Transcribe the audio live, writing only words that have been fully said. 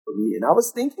for me. And I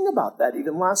was thinking about that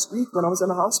even last week when I was in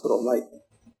the hospital. Like,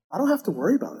 I don't have to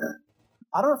worry about that.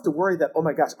 I don't have to worry that, oh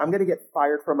my gosh, I'm going to get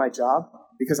fired from my job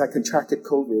because I contracted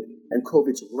COVID and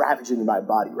COVID's ravaging my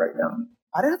body right now.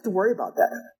 I don't have to worry about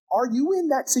that. Are you in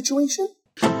that situation?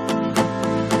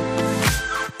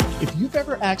 If you've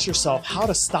ever asked yourself how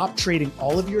to stop trading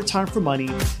all of your time for money,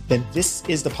 then this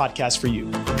is the podcast for you.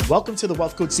 Welcome to the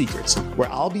Wealth Code Secrets, where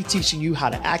I'll be teaching you how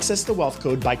to access the wealth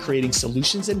code by creating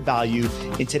solutions and value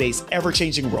in today's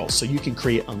ever-changing world so you can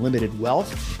create unlimited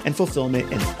wealth and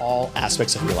fulfillment in all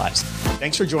aspects of your lives.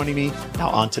 Thanks for joining me. Now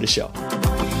on to the show.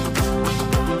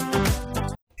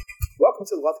 Welcome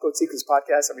to the Wealth Code Secrets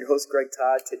podcast. I'm your host, Greg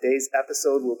Todd. Today's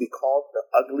episode will be called The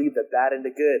Ugly, the Bad, and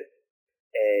the Good.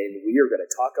 And we are going to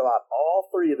talk about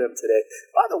all three of them today.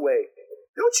 By the way,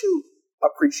 don't you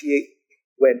appreciate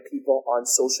when people on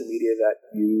social media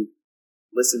that you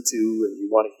listen to and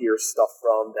you want to hear stuff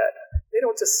from, that they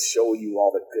don't just show you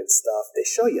all the good stuff, they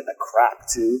show you the crap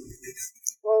too?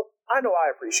 Well, I know I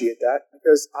appreciate that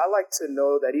because I like to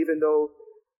know that even though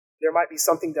there might be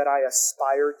something that I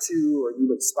aspire to or you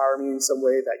inspire me in some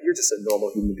way, that you're just a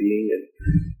normal human being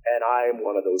and I am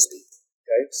one of those people.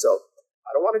 Okay, so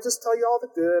I don't want to just tell you all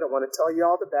the good. I want to tell you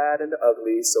all the bad and the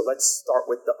ugly. So let's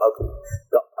start with the ugly.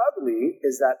 The ugly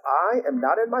is that I am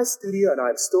not in my studio and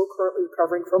I'm still currently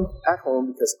recovering from at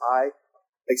home because I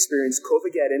experienced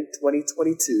COVID-19 in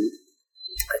 2022.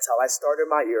 That's how I started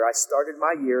my year. I started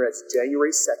my year as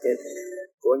January 2nd,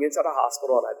 going into the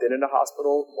hospital, and I've been in the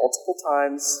hospital multiple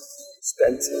times,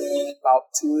 spent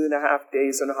about 2.5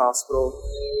 days in the hospital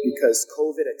because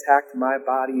COVID attacked my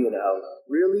body in a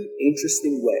really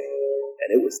interesting way.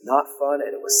 And it was not fun,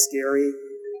 and it was scary,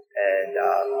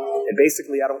 and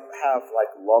basically I don't have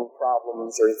like lung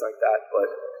problems or anything like that, but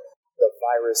the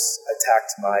virus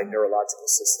attacked my neurological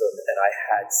system, and I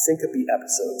had syncope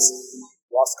episodes,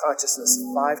 lost consciousness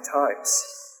 5 times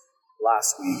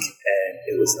last week, and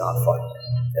it was not fun,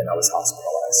 and I was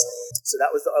hospitalized. So that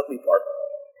was the ugly part,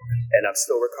 and I'm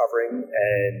still recovering,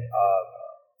 and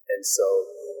so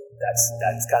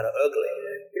that's kind of ugly.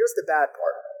 Here's the bad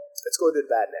part. Let's go to the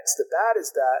bad next. The bad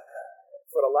is that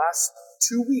for the last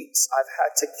 2 weeks, I've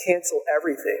had to cancel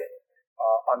everything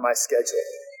on my schedule.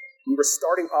 We were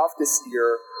starting off this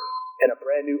year in a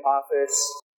brand new office.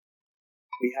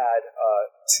 We had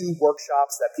 2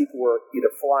 workshops that people were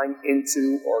either flying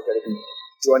into or going to be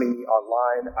joining me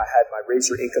online. I had my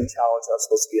Raise Your Income Challenge that was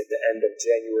supposed to be at the end of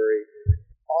January.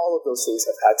 All of those things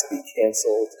have had to be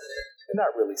canceled, and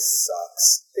that really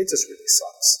sucks. It just really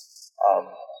sucks.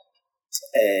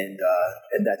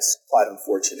 And that's quite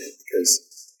unfortunate because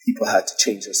people had to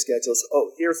change their schedules.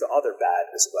 Oh, here's the other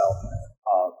bad as well.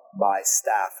 My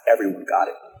staff, everyone got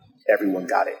it. Everyone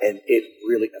got it, and it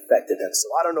really affected them. So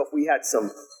I don't know if we had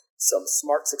some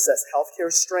Smart Success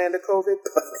Healthcare strand of COVID,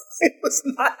 but it was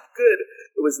not good.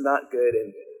 It was not good,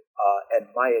 and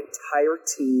my entire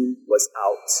team was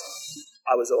out.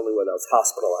 I was the only one that was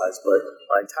hospitalized, but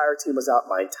my entire team was out.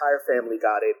 My entire family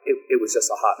got it. It was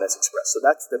just a hot mess express. So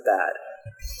that's the bad.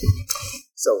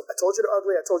 So I told you the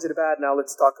ugly, I told you the bad. Now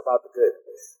let's talk about the good.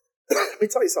 Let me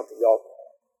tell you something, y'all.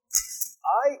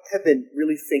 I have been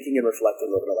really thinking and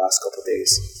reflecting over the last couple of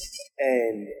days.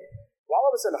 And while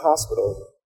I was in the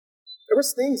hospital, there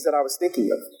was things that I was thinking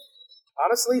of.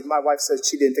 Honestly, my wife said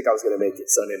she didn't think I was going to make it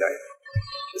Sunday night.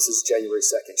 This is January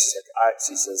 2nd.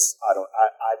 She says,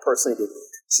 I personally didn't.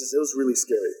 She says, it was really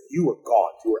scary. You were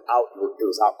gone. You were out. It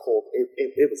was out cold.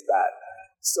 It was bad.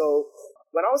 So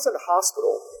when I was in the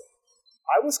hospital,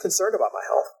 I was concerned about my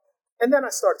health. And then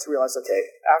I started to realize, okay,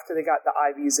 after they got the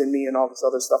IVs in me and all this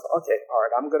other stuff, okay, all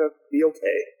right, I'm going to be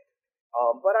okay.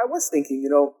 But I was thinking,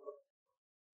 dang,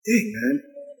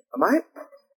 man,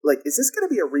 is this going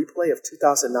to be a replay of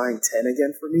 2009-10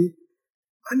 again for me?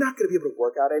 I'm not going to be able to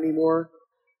work out anymore.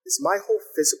 Is my whole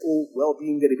physical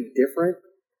well-being going to be different?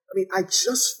 I mean, I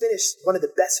just finished one of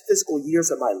the best physical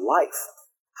years of my life.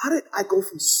 How did I go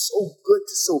from so good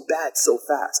to so bad so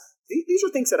fast? These are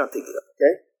things that I'm thinking of,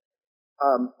 okay?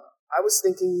 I was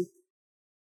thinking,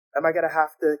 am I going to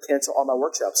have to cancel all my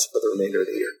workshops for the remainder of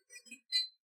the year?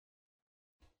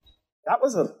 That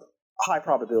was a high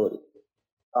probability.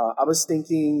 I was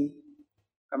thinking,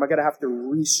 am I going to have to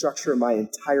restructure my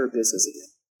entire business again?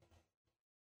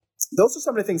 Those are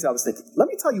some of the things I was thinking. Let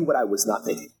me tell you what I was not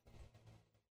thinking.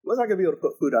 Was I going to be able to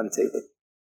put food on the table?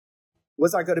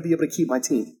 Was I going to be able to keep my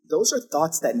team? Those are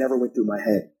thoughts that never went through my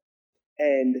head.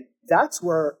 And that's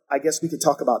where I guess we could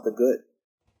talk about the good.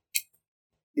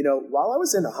 While I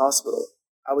was in the hospital,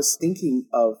 I was thinking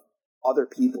of other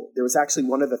people. There was actually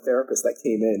one of the therapists that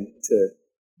came in to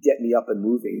get me up and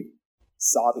moving,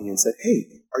 sobbing and said,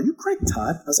 "Hey, are you Greg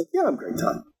Todd?" I was like, "Yeah, I'm Greg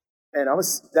Todd." And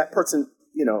that person,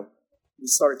 we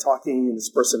started talking, and this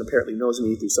person apparently knows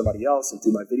me through somebody else and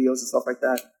through my videos and stuff like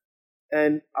that.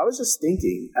 And I was just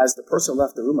thinking, as the person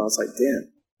left the room, I was like,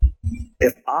 damn,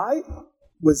 if I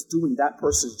was doing that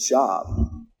person's job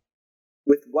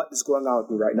with what is going on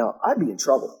with me right now, I'd be in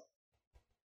trouble.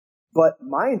 But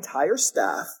my entire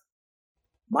staff,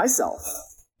 myself,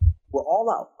 were all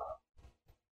out.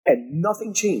 And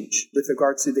nothing changed with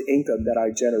regard to the income that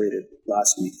I generated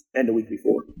last week and the week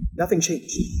before. Nothing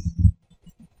changed.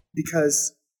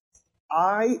 Because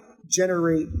I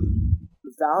generate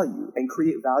value and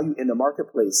create value in the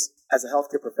marketplace as a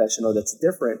healthcare professional that's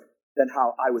different than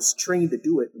how I was trained to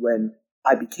do it when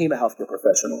I became a healthcare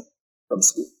professional from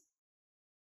school.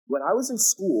 When I was in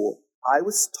school, I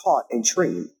was taught and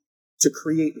trained to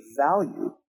create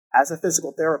value as a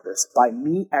physical therapist by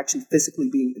me actually physically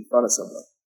being in front of someone.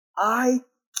 I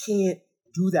can't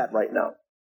do that right now.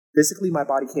 Physically, my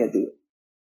body can't do it.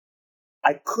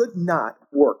 I could not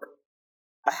work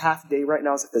a half day right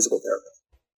now as a physical therapist.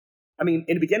 I mean,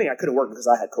 in the beginning, I couldn't work because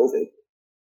I had COVID.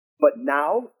 But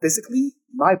now, physically,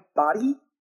 my body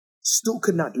still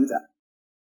could not do that.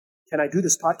 Can I do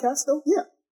this podcast, though? Yeah.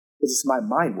 Because it's my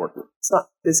mind working. It's not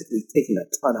physically taking a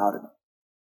ton out of me.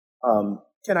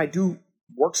 Can I do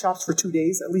workshops for 2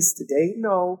 days, at least today?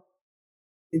 No.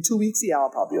 In 2 weeks, yeah, I'll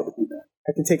probably be able to do that.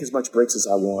 I can take as much breaks as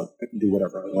I want. I can do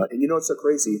whatever I want. And you know what's so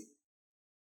crazy?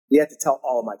 We had to tell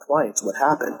all of my clients what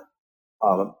happened.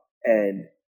 And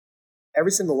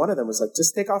every single one of them was like,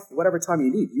 just take off whatever time you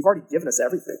need. You've already given us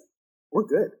everything. We're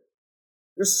good.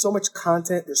 There's so much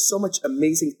content. There's so much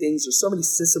amazing things. There's so many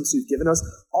systems you've given us.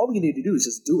 All we need to do is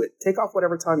just do it. Take off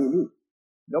whatever time you need.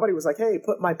 Nobody was like, hey,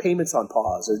 put my payments on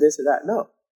pause or this or that. No.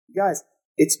 You guys,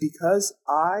 it's because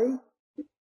I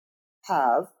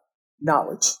have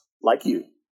knowledge like you.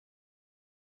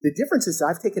 The difference is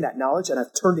I've taken that knowledge and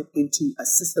I've turned it into a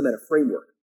system and a framework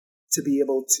to be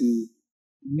able to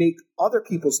make other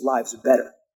people's lives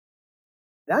better.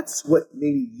 That's what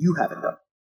maybe you haven't done.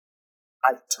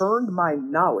 I've turned my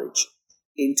knowledge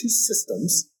into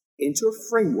systems, into a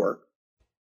framework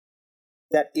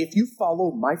that if you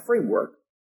follow my framework,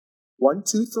 1,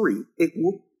 2, 3, it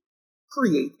will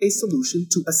create a solution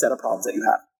to a set of problems that you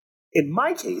have. In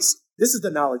my case, this is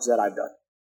the knowledge that I've done.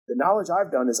 The knowledge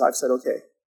I've done is I've said, okay,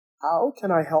 how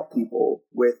can I help people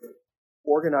with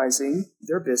organizing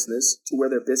their business to where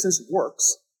their business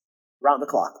works round the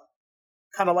clock?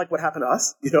 Kind of like what happened to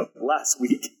us, last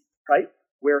week, right?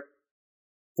 Where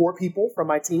 4 people from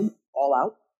my team all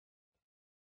out.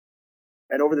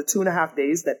 And over the 2.5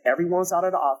 days that everyone was out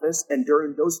of the office, and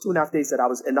during those 2.5 days that I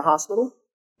was in the hospital,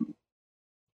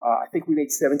 I think we made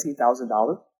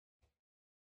 $17,000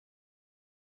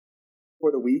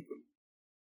 for the week.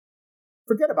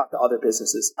 Forget about the other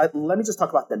businesses. Let me just talk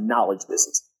about the knowledge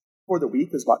business. For the week,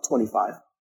 it was about $25,000.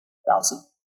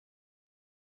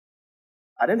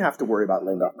 I didn't have to worry about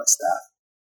laying off my staff.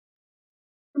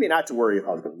 I mean, I had to worry if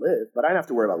I was going to live, but I didn't have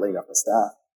to worry about laying off my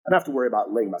staff. I didn't have to worry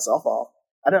about laying myself off.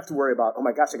 I didn't have to worry about, oh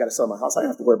my gosh, I got to sell my house. I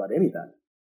didn't have to worry about any of that.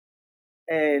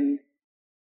 And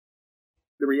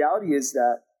the reality is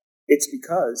that it's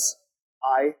because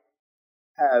I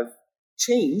have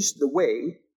changed the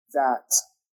way that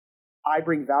I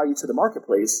bring value to the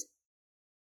marketplace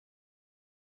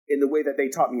in the way that they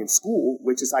taught me in school,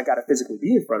 which is I got to physically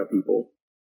be in front of people.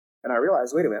 And I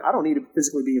realized, wait a minute, I don't need to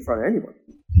physically be in front of anyone.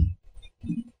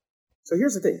 So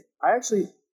here's the thing. I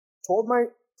actually told my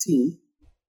team,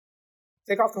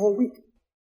 take off the whole week.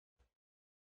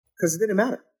 Because it didn't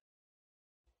matter.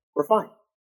 We're fine.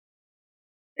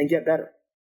 And get better.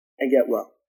 And get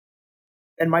well.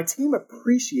 And my team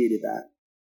appreciated that.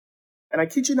 And I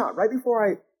kid you not, right before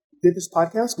I did this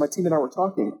podcast, my team and I were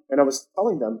talking, and I was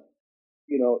telling them,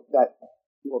 that,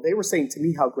 they were saying to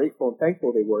me how grateful and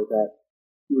thankful they were that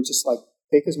we were just like,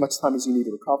 take as much time as you need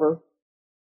to recover.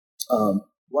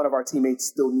 One of our teammates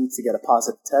still needs to get a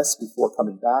positive test before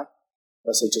coming back.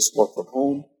 Unless they just work from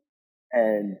home.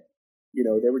 And,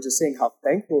 they were just saying how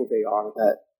thankful they are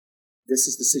that this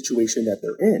is the situation that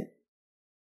they're in.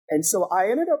 And so I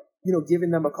ended up,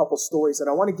 giving them a couple stories. And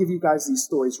I want to give you guys these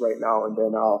stories right now, and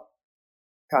then I'll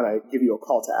kind of give you a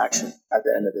call to action at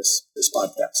the end of this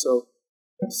podcast.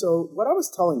 So what I was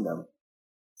telling them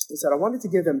is that I wanted to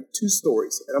give them 2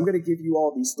 stories. And I'm going to give you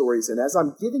all these stories. And as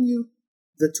I'm giving you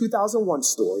the 2001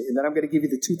 story, and then I'm going to give you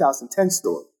the 2010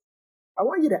 story, I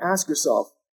want you to ask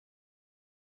yourself,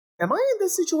 am I in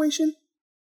this situation?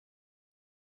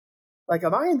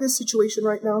 Am I in this situation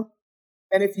right now?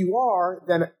 And if you are,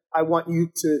 then I want you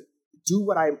to do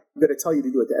what I'm going to tell you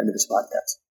to do at the end of this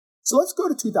podcast. So let's go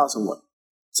to 2001.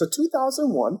 So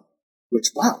 2001,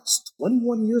 which, wow, it's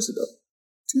 21 years ago.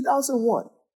 2001,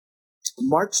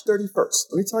 March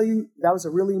 31st. Let me tell you, that was a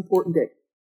really important day.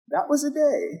 That was a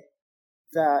day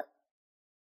that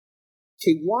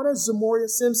Kawana Zamoria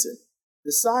Simpson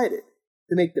decided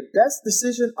to make the best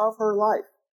decision of her life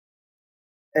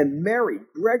and marry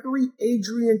Gregory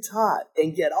Adrian Todd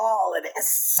and get all of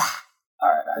this. All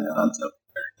right, I know I'm joking.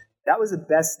 That was the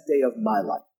best day of my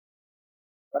life.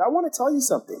 But I want to tell you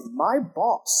something. My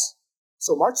boss,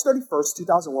 so March 31st,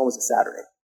 2001 was a Saturday.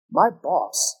 My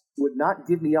boss would not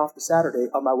give me off the Saturday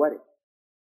of my wedding.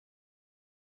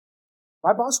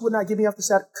 My boss would not give me off the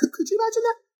Saturday. Could you imagine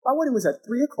that? My wedding was at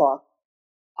 3 o'clock.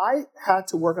 I had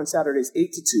to work on Saturdays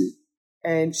 8 to 2.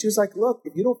 And she was like, look,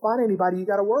 if you don't find anybody, you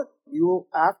got to work.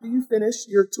 After you finish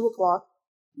your 2 o'clock,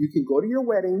 you can go to your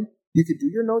wedding. You can do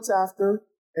your notes after,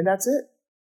 and that's it.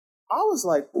 I was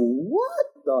like, what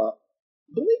the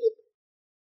bleep?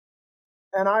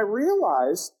 And I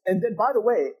realized, and then, by the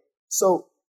way, so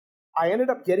I ended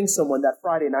up getting someone that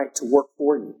Friday night to work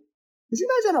for me. Could you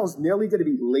imagine I was nearly going to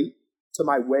be late to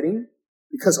my wedding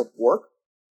because of work?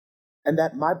 And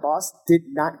that my boss did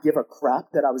not give a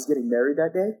crap that I was getting married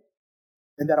that day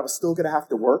and that I was still going to have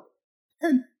to work.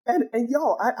 And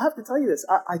y'all, I have to tell you this.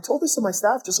 I told this to my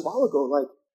staff just a while ago. Like,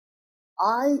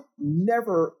 I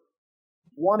never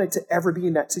wanted to ever be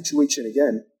in that situation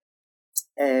again.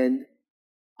 And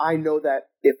I know that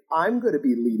if I'm going to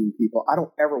be leading people, I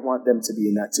don't ever want them to be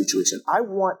in that situation. I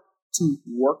want to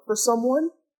work for someone,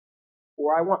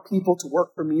 or I want people to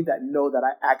work for me that know that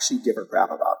I actually give a crap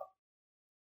about it.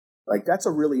 Like, that's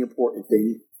a really important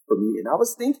thing for me. And I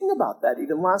was thinking about that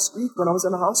even last week when I was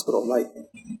in the hospital. Like,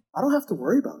 I don't have to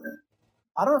worry about that.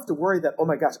 I don't have to worry that, oh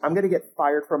my gosh, I'm going to get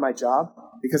fired from my job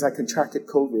because I contracted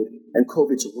COVID and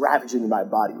COVID's ravaging my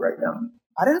body right now.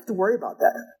 I don't have to worry about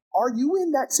that. Are you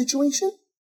in that situation?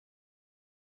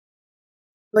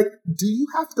 Like, do you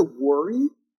have to worry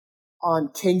on,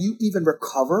 can you even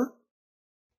recover?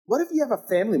 What if you have a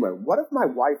family member? What if my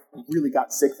wife really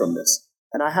got sick from this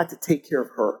and I had to take care of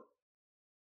her?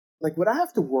 Like, would I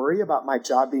have to worry about my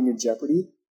job being in jeopardy?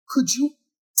 Could you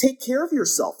take care of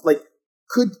yourself? Like,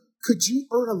 could you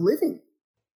earn a living?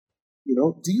 You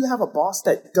know, do you have a boss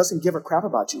that doesn't give a crap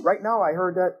about you? Right now, I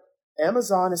heard that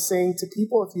Amazon is saying to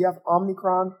people, if you have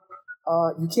Omicron,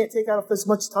 you can't take out as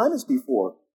much time as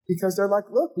before because they're like,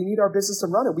 look, we need our business to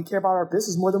run it. We care about our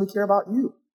business more than we care about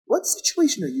you. What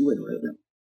situation are you in right now?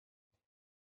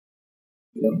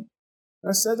 You know,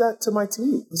 I said that to my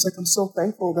team. It's like, I'm so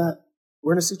thankful that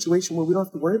we're in a situation where we don't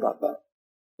have to worry about that.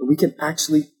 But we can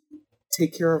actually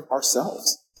take care of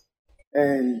ourselves.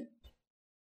 And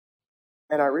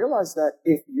I realized that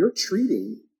if you're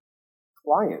treating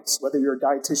clients, whether you're a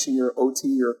dietitian, you're an OT,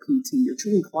 you're a PT, you're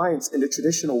treating clients in a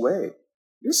traditional way,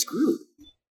 you're screwed.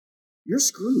 You're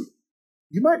screwed.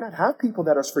 You might not have people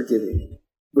that are forgiving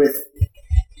with,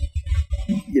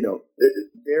 you know,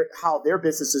 how their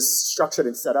business is structured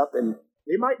and set up, and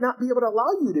they might not be able to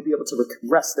allow you to be able to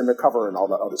rest and recover and all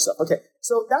that other stuff. Okay,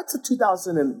 so that's a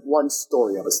 2001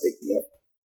 story I was thinking of.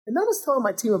 And then I was telling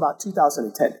my team about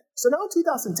 2010. So now in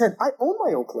 2010, I own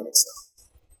my own clinic still.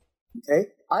 Okay?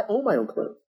 I own my own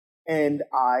clinic. And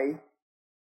I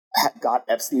got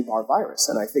Epstein-Barr virus.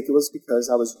 And I think it was because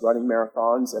I was running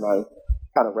marathons and I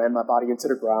kind of ran my body into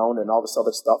the ground and all this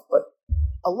other stuff. But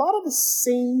a lot of the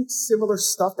same similar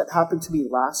stuff that happened to me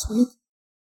last week,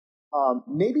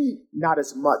 maybe not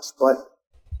as much, but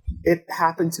it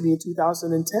happened to me in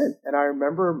 2010. And I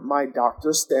remember my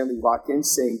doctor, Stanley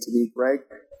Watkins, saying to me, Greg,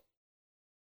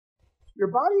 your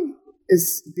body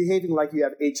is behaving like you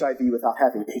have HIV without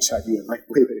having HIV. I'm like,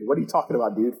 wait, what are you talking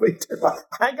about, dude? Wait,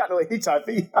 I ain't got no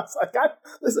HIV. I was like,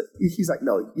 listen. He's like,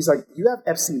 no. He's like, you have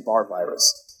Epstein-Barr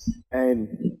virus, and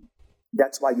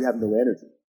that's why you have no energy.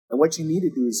 And what you need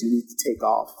to do is you need to take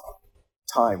off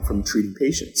time from treating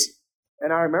patients.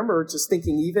 And I remember just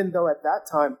thinking, even though at that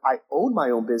time I owned my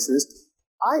own business,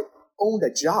 I owned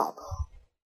a job.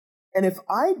 And if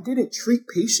I didn't treat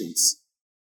patients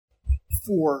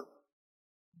for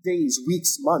days,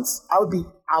 weeks, months, I would be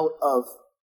out of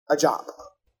a job.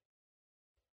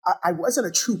 I wasn't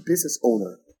a true business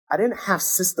owner. I didn't have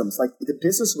systems. Like, the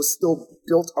business was still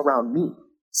built around me.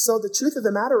 So the truth of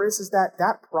the matter is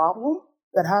that problem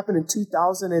that happened in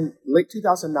 2000 and late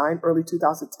 2009, early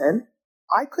 2010,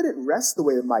 I couldn't rest the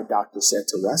way that my doctor said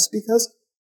to rest because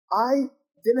I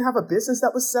didn't have a business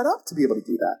that was set up to be able to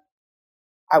do that.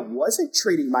 I wasn't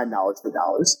trading my knowledge for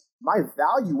dollars. My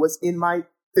value was in my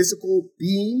physical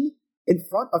being in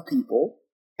front of people.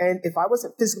 And if I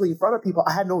wasn't physically in front of people,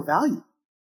 I had no value.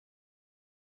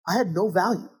 I had no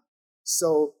value.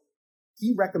 So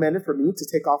he recommended for me to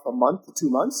take off a month to 2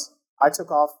 months. I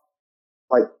took off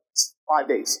like 5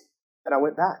 days and I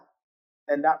went back.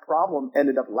 And that problem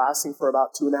ended up lasting for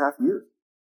about 2.5 years.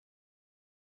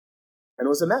 And it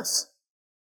was a mess.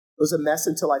 It was a mess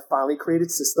until I finally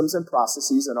created systems and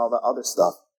processes and all the other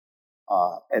stuff.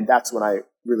 And that's when I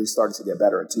really started to get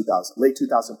better in late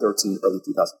 2013, early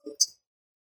 2014.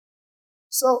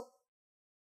 So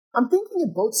I'm thinking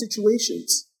in both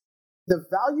situations, the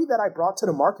value that I brought to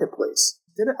the marketplace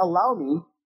didn't allow me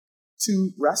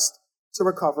to rest, to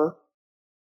recover,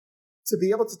 to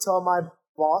be able to tell my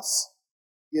boss,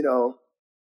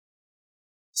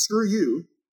 screw you,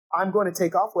 I'm going to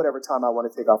take off whatever time I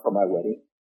want to take off for my wedding.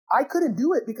 I couldn't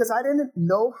do it because I didn't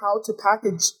know how to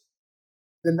package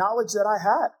the knowledge that I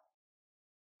had.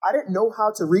 I didn't know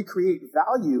how to recreate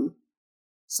value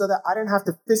so that I didn't have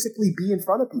to physically be in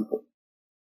front of people.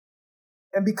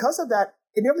 And because of that,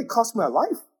 it nearly cost me my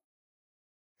life.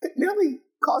 It nearly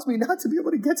caused me not to be able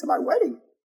to get to my wedding.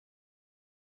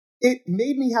 It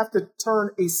made me have to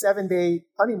turn a 7-day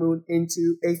honeymoon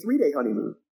into a 3-day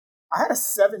honeymoon. I had a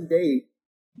 7-day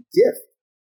gift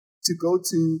to go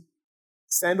to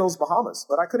Sandals, Bahamas,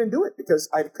 but I couldn't do it because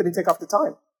I couldn't take off the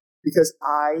time because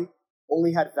I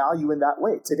only had value in that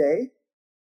way. Today,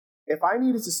 if I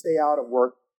needed to stay out of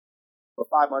work for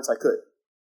 5 months, I could.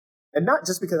 And not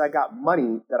just because I got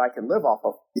money that I can live off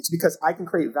of. It's because I can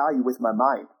create value with my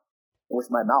mind and with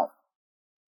my mouth.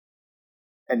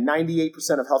 And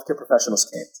 98% of healthcare professionals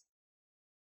can't.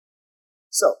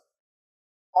 So,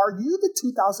 are you the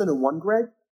 2001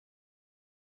 Greg?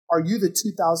 Are you the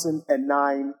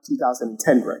 2009,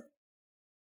 2010 Greg?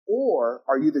 Or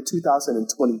are you the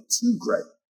 2022 Greg?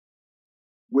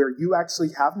 Where you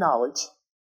actually have knowledge,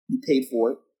 you paid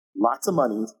for it, lots of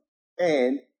money,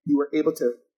 and you've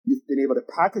been able to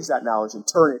package that knowledge and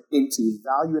turn it into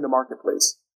value in the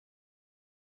marketplace.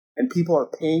 And people are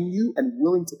paying you and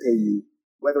willing to pay you,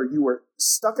 whether you were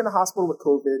stuck in a hospital with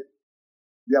COVID,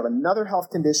 you have another health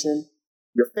condition,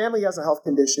 your family has a health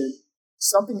condition,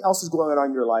 something else is going on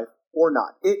in your life or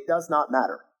not. It does not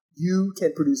matter. You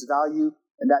can produce value,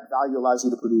 and that value allows you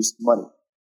to produce money.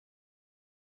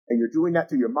 And you're doing that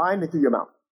through your mind and through your mouth.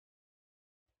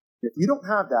 If you don't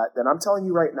have that, then I'm telling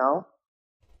you right now,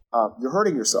 you're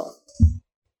hurting yourself.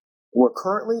 We're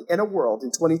currently in a world in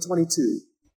 2022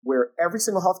 where every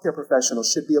single healthcare professional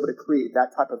should be able to create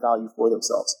that type of value for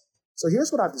themselves. So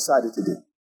here's what I've decided to do.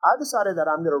 I've decided that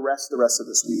I'm going to rest the rest of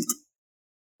this week.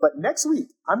 But next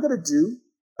week, I'm going to do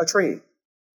a training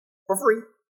for free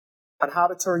on how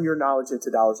to turn your knowledge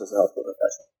into dollars as a healthcare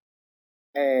professional.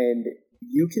 And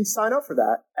you can sign up for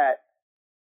that at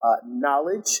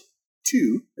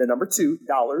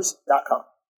knowledge2.com.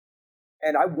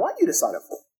 And I want you to sign up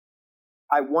for it.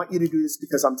 I want you to do this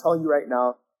because I'm telling you right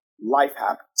now, life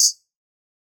happens.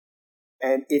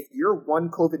 And if you're one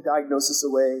COVID diagnosis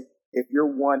away, if you're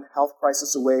one health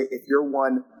crisis away, if you're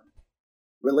one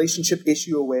relationship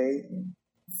issue away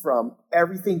from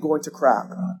everything going to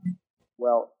crap,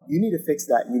 well, you need to fix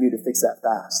that, and you need to fix that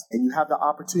fast. And you have the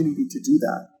opportunity to do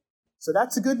that. So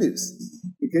that's the good news.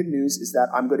 The good news is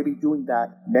that I'm going to be doing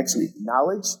that next week.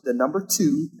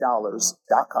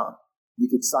 Knowledge2.com. You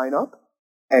can sign up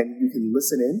and you can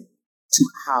listen in to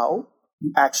how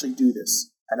you actually do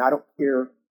this. And I don't care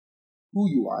who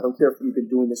you are. I don't care if you've been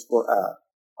doing this for a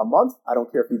month. I don't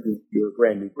care if you're a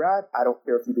brand new grad. I don't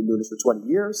care if you've been doing this for 20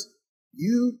 years.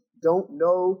 You don't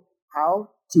know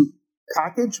how to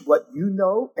package what you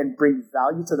know and bring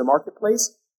value to the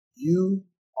marketplace. You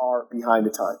are behind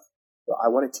the times. So I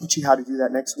want to teach you how to do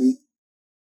that next week.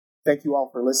 Thank you all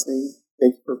for listening.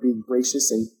 Thank you for being gracious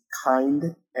and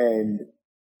kind, and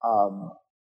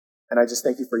I just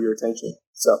thank you for your attention.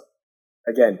 So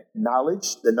again,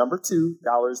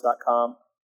 knowledge2.com.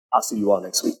 I'll see you all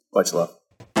next week. Much love.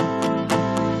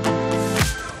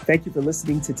 Thank you for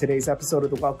listening to today's episode of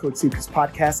the Wealth Code Secrets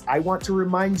podcast. I want to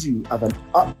remind you of an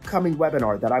upcoming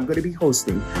webinar that I'm going to be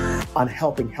hosting on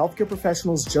helping healthcare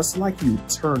professionals just like you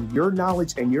turn your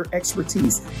knowledge and your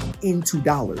expertise into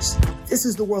dollars. This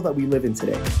is the world that we live in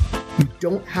today. You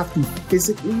don't have to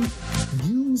physically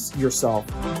use yourself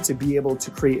to be able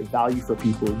to create value for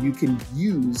people. You can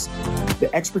use the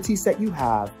expertise that you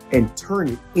have and turn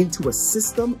it into a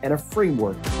system and a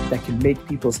framework that can make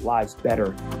people's lives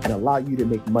better and allow you to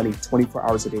make money 24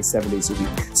 hours a day, 7 days a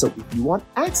week. So if you want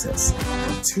access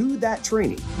to that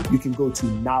training, you can go to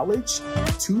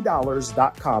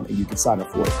knowledge2.com and you can sign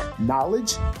up for it.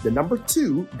 Knowledge, the number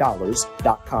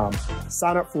 2.com.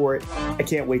 Sign up for it. I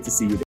can't wait to see you there.